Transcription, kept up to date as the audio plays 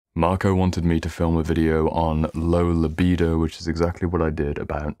Marco wanted me to film a video on low libido, which is exactly what I did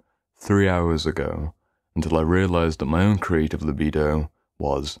about 3 hours ago, until I realized that my own creative libido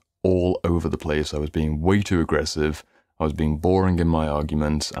was all over the place. I was being way too aggressive, I was being boring in my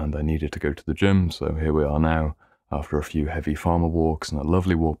arguments, and I needed to go to the gym, so here we are now, after a few heavy farmer walks and a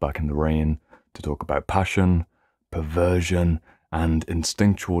lovely walk back in the rain, to talk about passion, perversion, and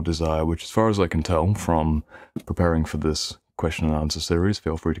instinctual desire, which, as far as I can tell from preparing for this question and answer series,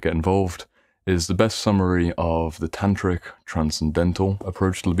 feel free to get involved, is the best summary of the tantric transcendental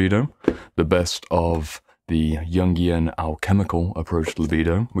approach to libido, the best of the Jungian alchemical approach to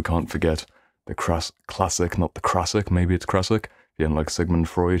libido. We can't forget the classic, not the crassic, maybe it's crassic. If you don't like Sigmund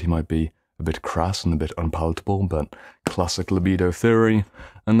Freud, he might be a bit crass and a bit unpalatable, but classic libido theory,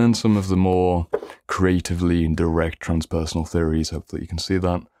 and then some of the more creatively direct transpersonal theories, hopefully you can see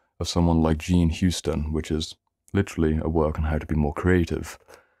that, of someone like Jean Houston, which is literally a work on how to be more creative.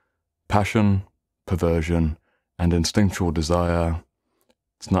 Passion, perversion, and instinctual desire,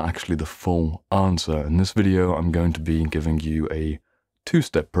 it's not actually the full answer. In this video, I'm going to be giving you a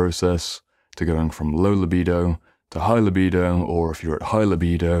two-step process to going from low libido to high libido, or if you're at high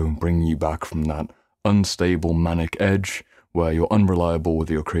libido, bringing you back from that unstable manic edge where you're unreliable with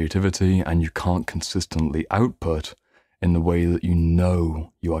your creativity and you can't consistently output in the way that you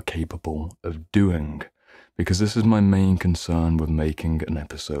know you are capable of doing. Because this is my main concern with making an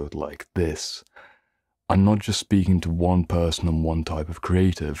episode like this. I'm not just speaking to one person and one type of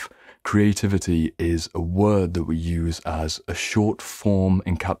creative. Creativity is a word that we use as a short form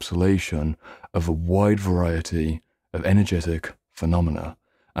encapsulation of a wide variety of energetic phenomena.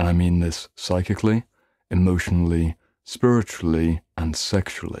 And I mean this psychically, emotionally, spiritually, and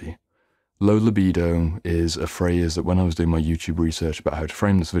sexually. Low libido is a phrase that when I was doing my YouTube research about how to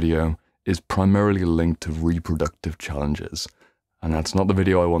frame this video, is primarily linked to reproductive challenges. And that's not the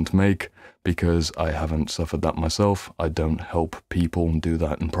video I want to make, because I haven't suffered that myself. I don't help people do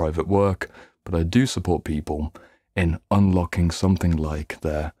that in private work, but I do support people in unlocking something like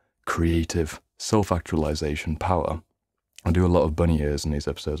their creative self-actualization power. I do a lot of bunny ears in these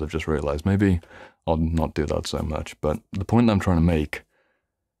episodes. I've just realized maybe I'll not do that so much, but the point I'm trying to make,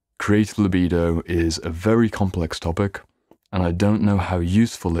 creative libido is a very complex topic, and I don't know how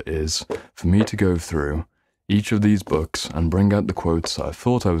useful it is for me to go through each of these books and bring out the quotes that I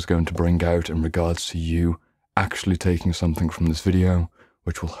thought I was going to bring out in regards to you actually taking something from this video,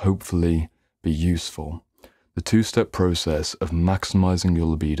 which will hopefully be useful. The two-step process of maximizing your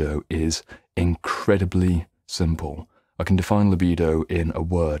libido is incredibly simple. I can define libido in a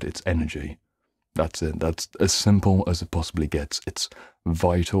word: it's energy. That's it. That's as simple as it possibly gets. It's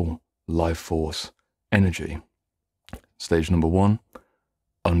vital life force energy. Stage number one,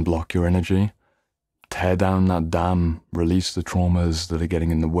 unblock your energy. Tear down that dam, release the traumas that are getting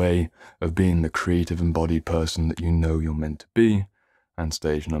in the way of being the creative embodied person that you know you're meant to be. And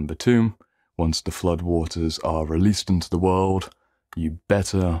stage number two, once the floodwaters are released into the world, you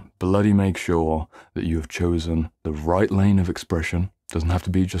better bloody make sure that you have chosen the right lane of expression. Doesn't have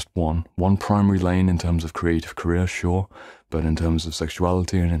to be just one primary lane in terms of creative career, sure, but in terms of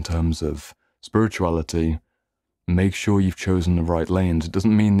sexuality and in terms of spirituality, make sure you've chosen the right lanes. It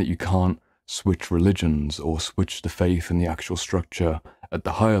doesn't mean that you can't switch religions or switch the faith and the actual structure at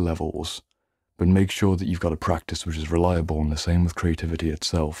the higher levels, but make sure that you've got a practice which is reliable, and the same with creativity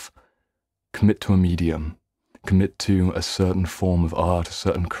itself. Commit to a medium. Commit to a certain form of art, a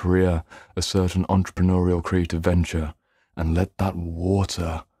certain career, a certain entrepreneurial creative venture, and let that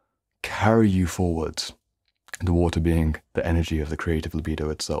water carry you forwards. The water being the energy of the creative libido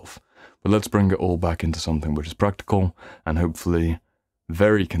itself. But let's bring it all back into something which is practical and hopefully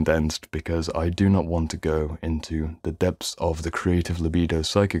very condensed, because I do not want to go into the depths of the creative libido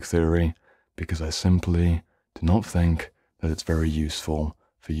psychic theory, because I simply do not think that it's very useful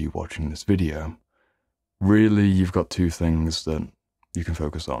for you watching this video. Really, you've got two things that you can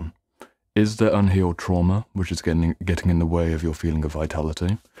focus on. Is there unhealed trauma which is getting in the way of your feeling of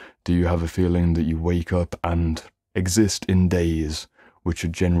vitality? Do you have a feeling that you wake up and exist in days which are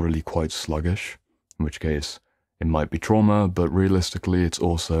generally quite sluggish? In which case, it might be trauma, but realistically it's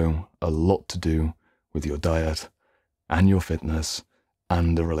also a lot to do with your diet and your fitness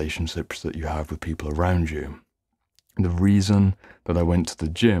and the relationships that you have with people around you. The reason that I went to the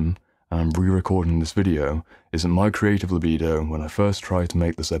gym and I'm re-recording this video is that my creative libido, when I first tried to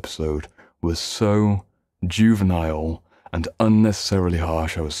make this episode, was so juvenile and unnecessarily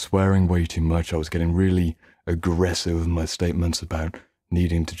harsh. I was swearing way too much. I was getting really aggressive with my statements about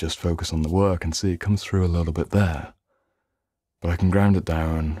needing to just focus on the work, and see, it comes through a little bit there. But I can ground it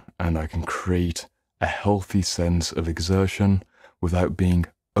down and I can create a healthy sense of exertion without being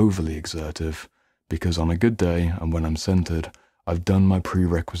overly exertive, because on a good day and when I'm centered, I've done my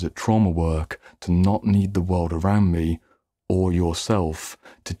prerequisite trauma work to not need the world around me or yourself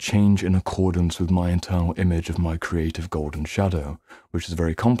to change in accordance with my internal image of my creative golden shadow, which is a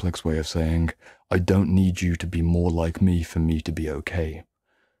very complex way of saying, I don't need you to be more like me for me to be okay.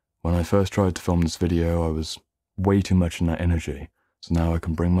 When I first tried to film this video, I was way too much in that energy, so now I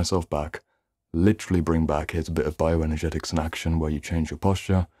can bring myself back, literally bring back, here's a bit of bioenergetics in action where you change your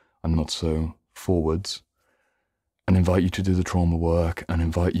posture and not so forwards, and invite you to do the trauma work and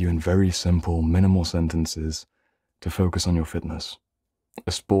invite you in very simple, minimal sentences to focus on your fitness,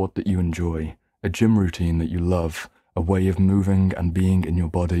 a sport that you enjoy, a gym routine that you love, a way of moving and being in your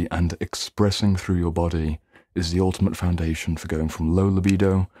body and expressing through your body is the ultimate foundation for going from low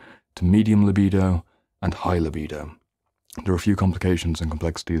libido to medium libido and high libido. There are a few complications and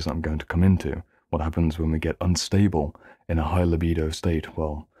complexities that I'm going to come into. What happens when we get unstable in a high libido state?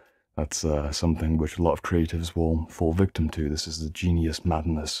 Well, that's something which a lot of creatives will fall victim to. This is the genius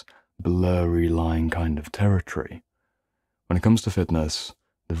madness, blurry line kind of territory. When it comes to fitness,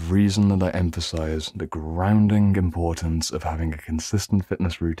 the reason that I emphasize the grounding importance of having a consistent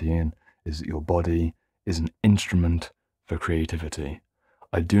fitness routine is that your body is an instrument for creativity.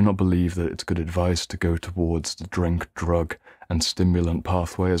 I do not believe that it's good advice to go towards the drink, drug, and stimulant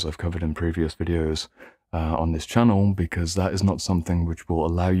pathway as I've covered in previous videos on this channel, because that is not something which will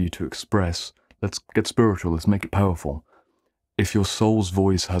allow you to express. Let's get spiritual, let's make it powerful. If your soul's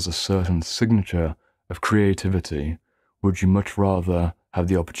voice has a certain signature of creativity, would you much rather have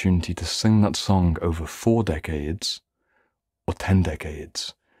the opportunity to sing that song over 4 decades or 10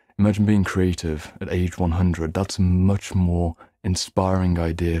 decades? Imagine being creative at age 100. That's a much more inspiring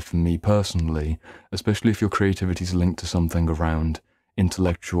idea for me personally, especially if your creativity is linked to something around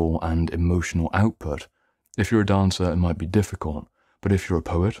intellectual and emotional output. If you're a dancer, it might be difficult, but if you're a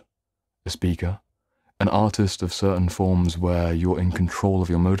poet, a speaker, an artist of certain forms where you're in control of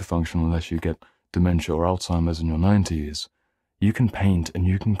your motor function unless you get dementia or Alzheimer's in your 90s, you can paint and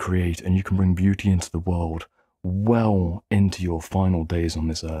you can create and you can bring beauty into the world well into your final days on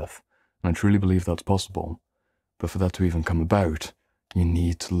this earth. And I truly believe that's possible. But for that to even come about, you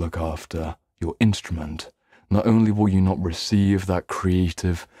need to look after your instrument. Not only will you not receive that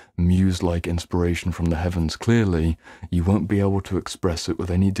creative, muse-like inspiration from the heavens clearly, you won't be able to express it with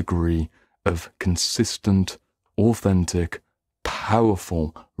any degree of consistent, authentic,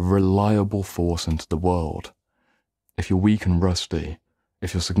 powerful, reliable force into the world. If you're weak and rusty,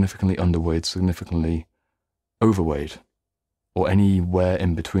 if you're significantly underweight, significantly overweight, or anywhere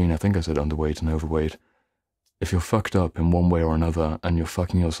in between, I think I said underweight and overweight, if you're fucked up in one way or another and you're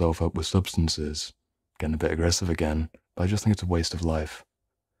fucking yourself up with substances, getting a bit aggressive again, but I just think it's a waste of life.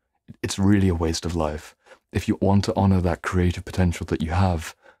 It's really a waste of life. If you want to honor that creative potential that you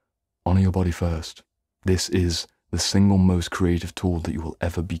have, honor your body first. This is the single most creative tool that you will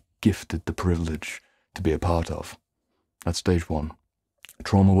ever be gifted the privilege to be a part of. That's stage 1.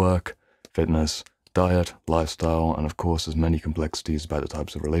 Trauma work, fitness, diet, lifestyle, and of course there's many complexities about the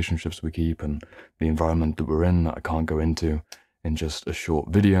types of relationships we keep and the environment that we're in that I can't go into in just a short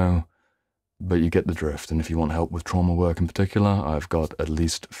video, but you get the drift. And if you want help with trauma work in particular, I've got at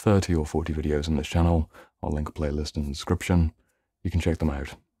least 30 or 40 videos on this channel. I'll link a playlist in the description. You can check them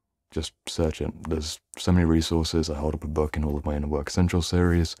out. Just search it. There's so many resources. I hold up a book in all of my Inner Work Essential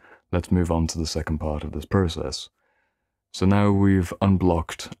series. Let's move on to the second part of this process. So now we've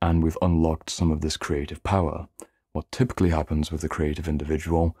unblocked and we've unlocked some of this creative power. What typically happens with the creative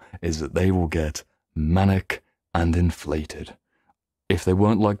individual is that they will get manic and inflated. If they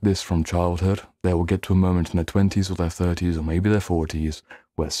weren't like this from childhood, they will get to a moment in their 20s or their 30s or maybe their 40s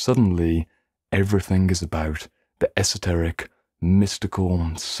where suddenly everything is about the esoteric,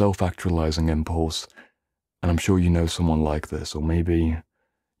 mystical, self-actualizing impulse. And I'm sure you know someone like this, or maybe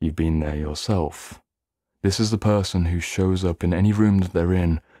you've been there yourself. This is the person who shows up in any room that they're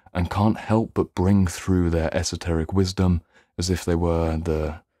in and can't help but bring through their esoteric wisdom as if they were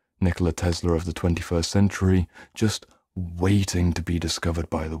the Nikola Tesla of the 21st century, just waiting to be discovered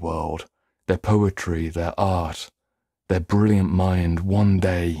by the world. Their poetry, their art, their brilliant mind, one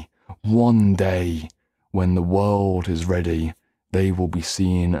day, when the world is ready, they will be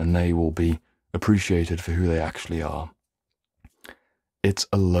seen and they will be appreciated for who they actually are. It's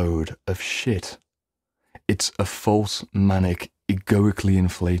a load of shit. It's a false, manic, egoically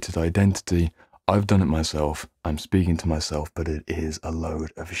inflated identity. I've done it myself. I'm speaking to myself, but it is a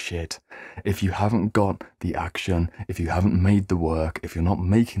load of shit. If you haven't got the action, if you haven't made the work, if you're not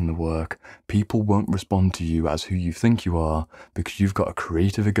making the work, people won't respond to you as who you think you are because you've got a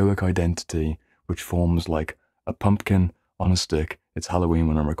creative egoic identity which forms like a pumpkin on a stick It's Halloween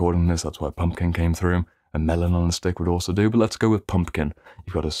when I'm recording this, that's why pumpkin came through. A melon on a stick would also do, but let's go with pumpkin.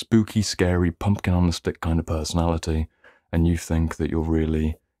 You've got a spooky, scary, pumpkin on a stick kind of personality, and you think that you're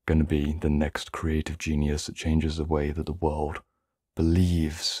really going to be the next creative genius that changes the way that the world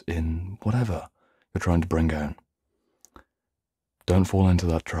believes in whatever you're trying to bring out. Don't fall into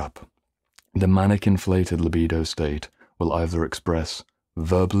that trap. The manic-inflated libido state will either express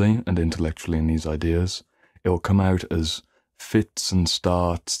verbally and intellectually in these ideas, it will come out as fits and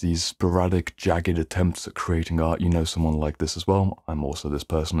starts, these sporadic, jagged attempts at creating art. You know someone like this as well. I'm also this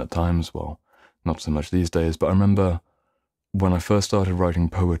person at times. Well, not so much these days, but I remember when I first started writing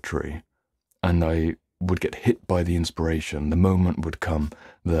poetry and I would get hit by the inspiration, the moment would come,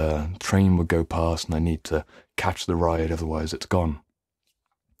 the train would go past and I need to catch the ride, otherwise it's gone.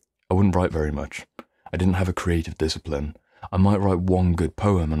 I wouldn't write very much. I didn't have a creative discipline. I might write one good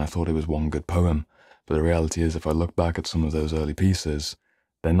poem and I thought it was one good poem. But the reality is, if I look back at some of those early pieces,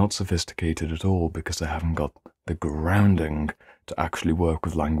 they're not sophisticated at all because they haven't got the grounding to actually work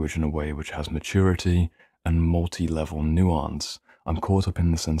with language in a way which has maturity and multi-level nuance. I'm caught up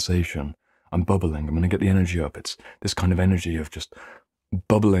in the sensation. I'm bubbling. I'm going to get the energy up. It's this kind of energy of just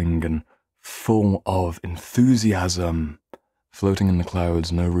bubbling and full of enthusiasm, floating in the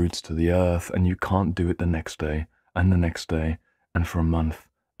clouds, no roots to the earth, and you can't do it the next day, and the next day, and for a month,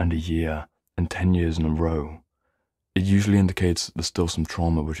 and a year, and 10 years in a row. It usually indicates that there's still some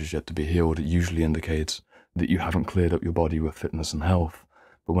trauma which is yet to be healed. It usually indicates that you haven't cleared up your body with fitness and health.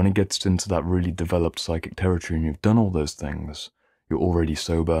 But when it gets into that really developed psychic territory and you've done all those things, you're already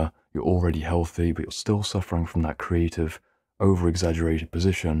sober, you're already healthy, but you're still suffering from that creative, over-exaggerated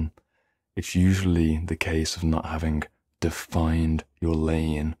position, it's usually the case of not having defined your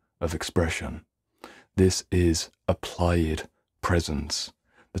lane of expression. This is applied presence.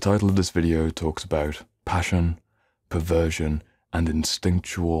 The title of this video talks about passion, perversion, and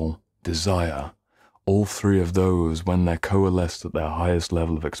instinctual desire. All three of those, when they're coalesced at their highest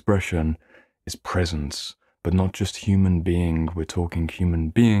level of expression, is presence, but not just human being. We're talking human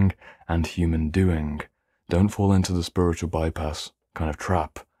being and human doing. Don't fall into the spiritual bypass kind of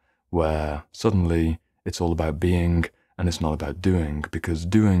trap, where suddenly it's all about being and it's not about doing, because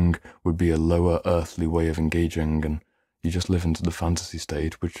doing would be a lower earthly way of engaging, and you just live into the fantasy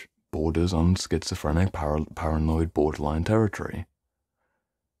state, which borders on schizophrenic, paranoid, borderline territory.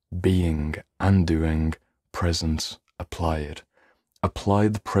 Being and doing, presence applied. Apply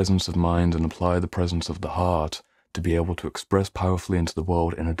the presence of mind and apply the presence of the heart to be able to express powerfully into the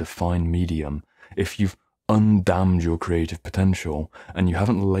world in a defined medium. If you've undammed your creative potential and you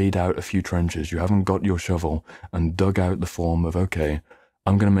haven't laid out a few trenches, you haven't got your shovel and dug out the form of, okay,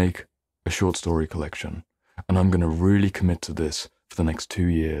 I'm going to make a short story collection and I'm going to really commit to this for the next 2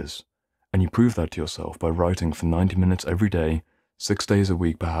 years. And you prove that to yourself by writing for 90 minutes every day, 6 days a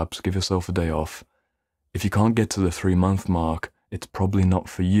week perhaps, give yourself a day off. If you can't get to the 3-month mark, it's probably not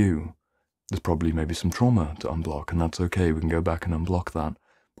for you. There's probably maybe some trauma to unblock, and that's okay, we can go back and unblock that.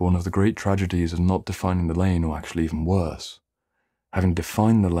 But one of the great tragedies of not defining the lane, or actually even worse, having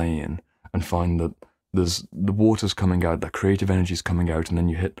defined the lane and find that there's the water's coming out, that creative energy's coming out, and then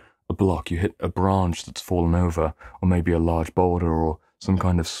you hit a block, you hit a branch that's fallen over, or maybe a large boulder, or some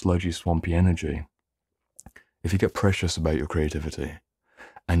kind of sludgy, swampy energy. If you get precious about your creativity,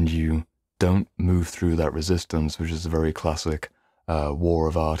 and you don't move through that resistance, which is a very classic war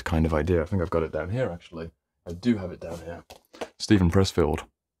of art kind of idea. I think I've got it down here, actually. I do have it down here. Stephen Pressfield,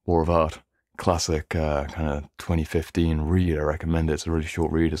 War of Art. Classic kind of 2015 read. I recommend it. It's a really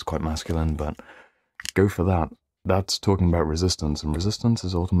short read. It's quite masculine, but go for that. That's talking about resistance, and resistance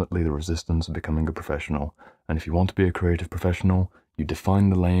is ultimately the resistance of becoming a professional. And if you want to be a creative professional, you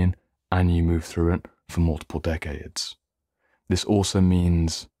define the lane and you move through it for multiple decades. This also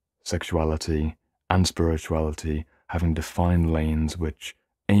means sexuality and spirituality having defined lanes which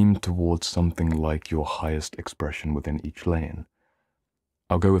aim towards something like your highest expression within each lane.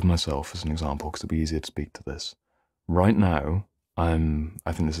 I'll go with myself as an example because it'll be easier to speak to this. Right now, I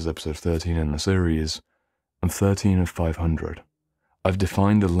think this is episode 13 in the series, I'm 13 of 500. I've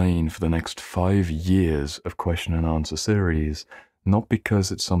defined a lane for the next 5 years of question and answer series, not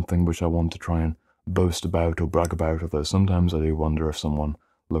because it's something which I want to try and boast about or brag about, although sometimes I do wonder if someone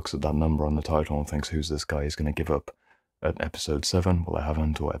looks at that number on the title and thinks, who's this guy? He's going to give up at episode 7. Well, I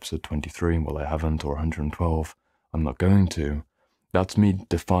haven't. Or episode 23. Well, I haven't. Or 112. I'm not going to. That's me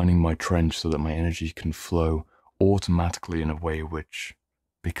defining my trench so that my energy can flow automatically in a way which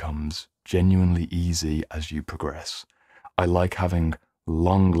becomes genuinely easy as you progress. I like having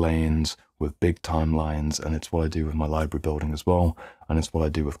long lanes with big timelines, and it's what I do with my library building as well, and it's what I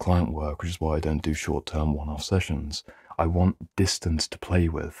do with client work, which is why I don't do short-term one-off sessions. I want distance to play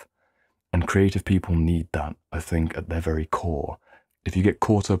with. And creative people need that, I think, at their very core. If you get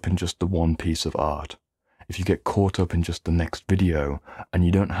caught up in just the one piece of art, if you get caught up in just the next video, and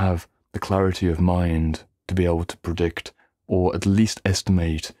you don't have the clarity of mind to be able to predict or at least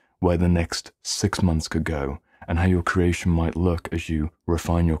estimate where the next 6 months could go and how your creation might look as you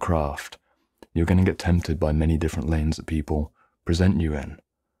refine your craft, you're going to get tempted by many different lanes that people present you in,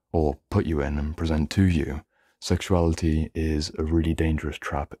 or put you in and present to you. Sexuality is a really dangerous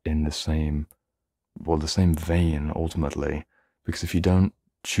trap in the same vein, ultimately, because if you don't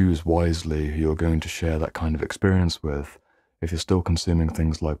choose wisely who you're going to share that kind of experience with, if you're still consuming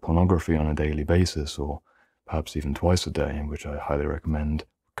things like pornography on a daily basis, or perhaps even twice a day, which I highly recommend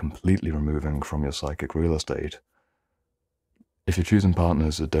completely removing from your psychic real estate, if you're choosing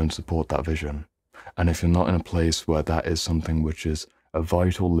partners that don't support that vision, and if you're not in a place where that is something which is a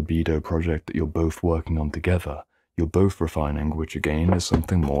vital libido project that you're both working on together, you're both refining, which again is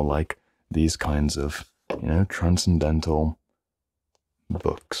something more like these kinds of, transcendental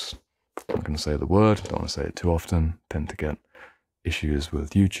books. I'm not going to say the word, don't want to say it too often, tend to get issues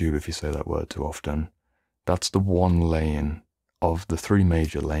with YouTube if you say that word too often. That's the one lane of the three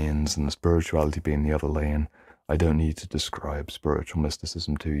major lanes, and the spirituality being the other lane. I don't need to describe spiritual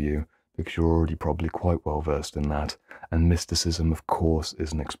mysticism to you, because you're already probably quite well versed in that, and mysticism, of course,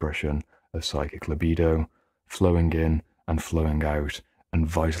 is an expression of psychic libido, flowing in and flowing out, and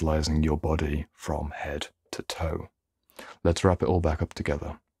vitalizing your body from head to toe. Let's wrap it all back up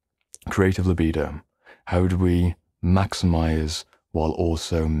together. Creative libido. How do we maximize while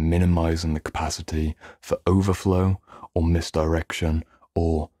also minimizing the capacity for overflow or misdirection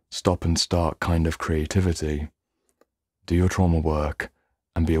or stop and start kind of creativity? Do your trauma work,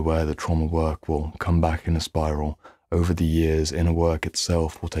 and be aware that trauma work will come back in a spiral over the years. Inner work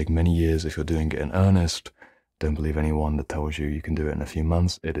itself will take many years if you're doing it in earnest. Don't believe anyone that tells you you can do it in a few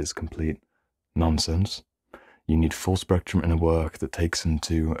months. It is complete nonsense. You need full spectrum inner work that takes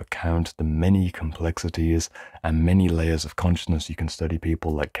into account the many complexities and many layers of consciousness. You can study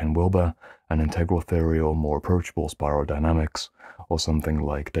people like Ken Wilber and integral theory, or more approachable spiral dynamics, or something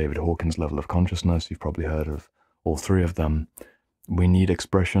like David Hawkins' level of consciousness. You've probably heard of all three of them. We need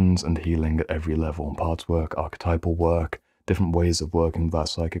expressions and healing at every level. Parts work, archetypal work, different ways of working with our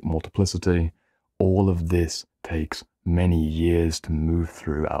psychic multiplicity. All of this takes many years to move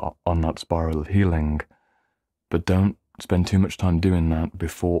through on that spiral of healing. But don't spend too much time doing that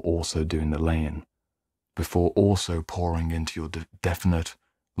before also doing the lane, before also pouring into your definite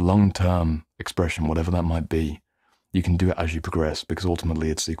long-term expression, whatever that might be. You can do it as you progress, because ultimately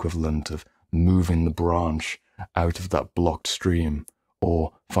it's the equivalent of moving the branch out of that blocked stream,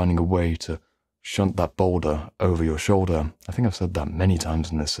 or finding a way to shunt that boulder over your shoulder. I think I've said that many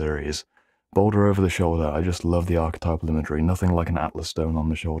times in this series. Boulder over the shoulder. I just love the archetypal imagery. Nothing like an atlas stone on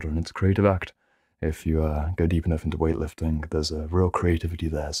the shoulder, and it's a creative act. If you go deep enough into weightlifting, there's a real creativity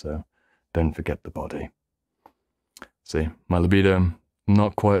there, so don't forget the body. See, my libido,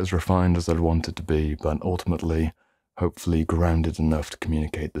 not quite as refined as I'd want it to be, but ultimately, hopefully grounded enough to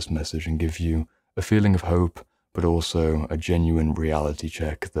communicate this message and give you a feeling of hope, but also a genuine reality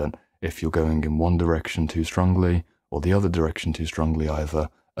check that if you're going in one direction too strongly, or the other direction too strongly, either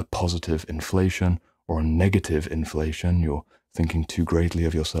a positive inflation or a negative inflation, you're thinking too greatly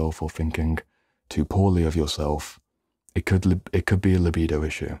of yourself or thinking too poorly of yourself, it could be a libido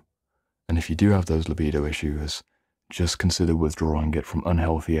issue. And if you do have those libido issues, just consider withdrawing it from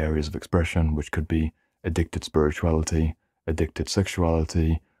unhealthy areas of expression, which could be addicted spirituality, addicted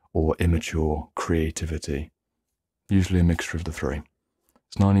sexuality, or immature creativity. Usually a mixture of the three.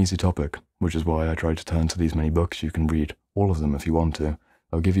 It's not an easy topic, which is why I try to turn to these many books. You can read all of them if you want to.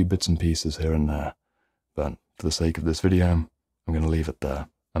 I'll give you bits and pieces here and there. But for the sake of this video, I'm going to leave it there.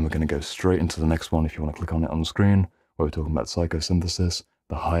 And we're going to go straight into the next one if you want to click on it on the screen, where we're talking about psychosynthesis,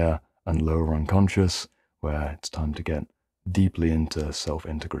 the higher and lower unconscious, where it's time to get deeply into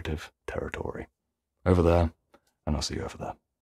self-integrative territory. Over there, and I'll see you over there.